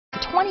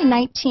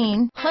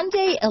2019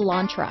 Hyundai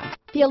Elantra.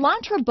 The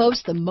Elantra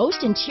boasts the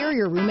most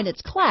interior room in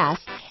its class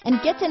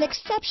and gets an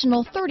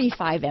exceptional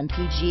 35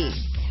 mpg.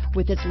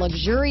 With its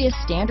luxurious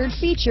standard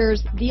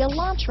features, the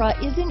Elantra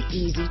is an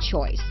easy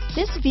choice.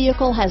 This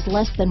vehicle has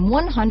less than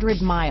 100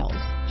 miles.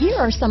 Here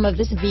are some of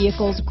this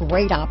vehicle's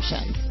great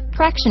options: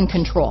 traction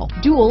control,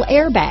 dual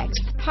airbags,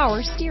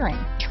 power steering,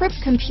 trip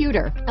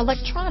computer,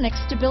 electronic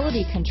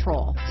stability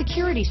control,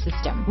 security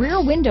system,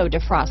 rear window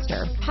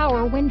defroster,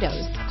 power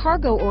windows,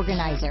 cargo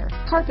organizer,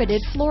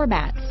 carpeted floor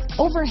mats,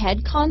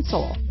 overhead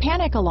console,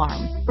 panic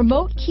alarm,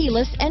 remote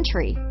keyless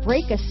entry,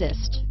 brake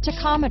assist,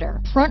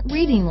 tachometer, front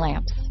reading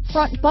lamps,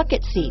 front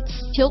bucket seats,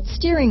 tilt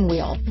steering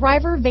wheel,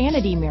 driver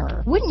vanity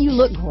mirror. Wouldn't you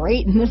look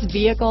great in this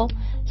vehicle?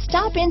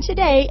 Stop in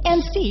today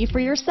and see for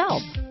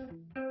yourself.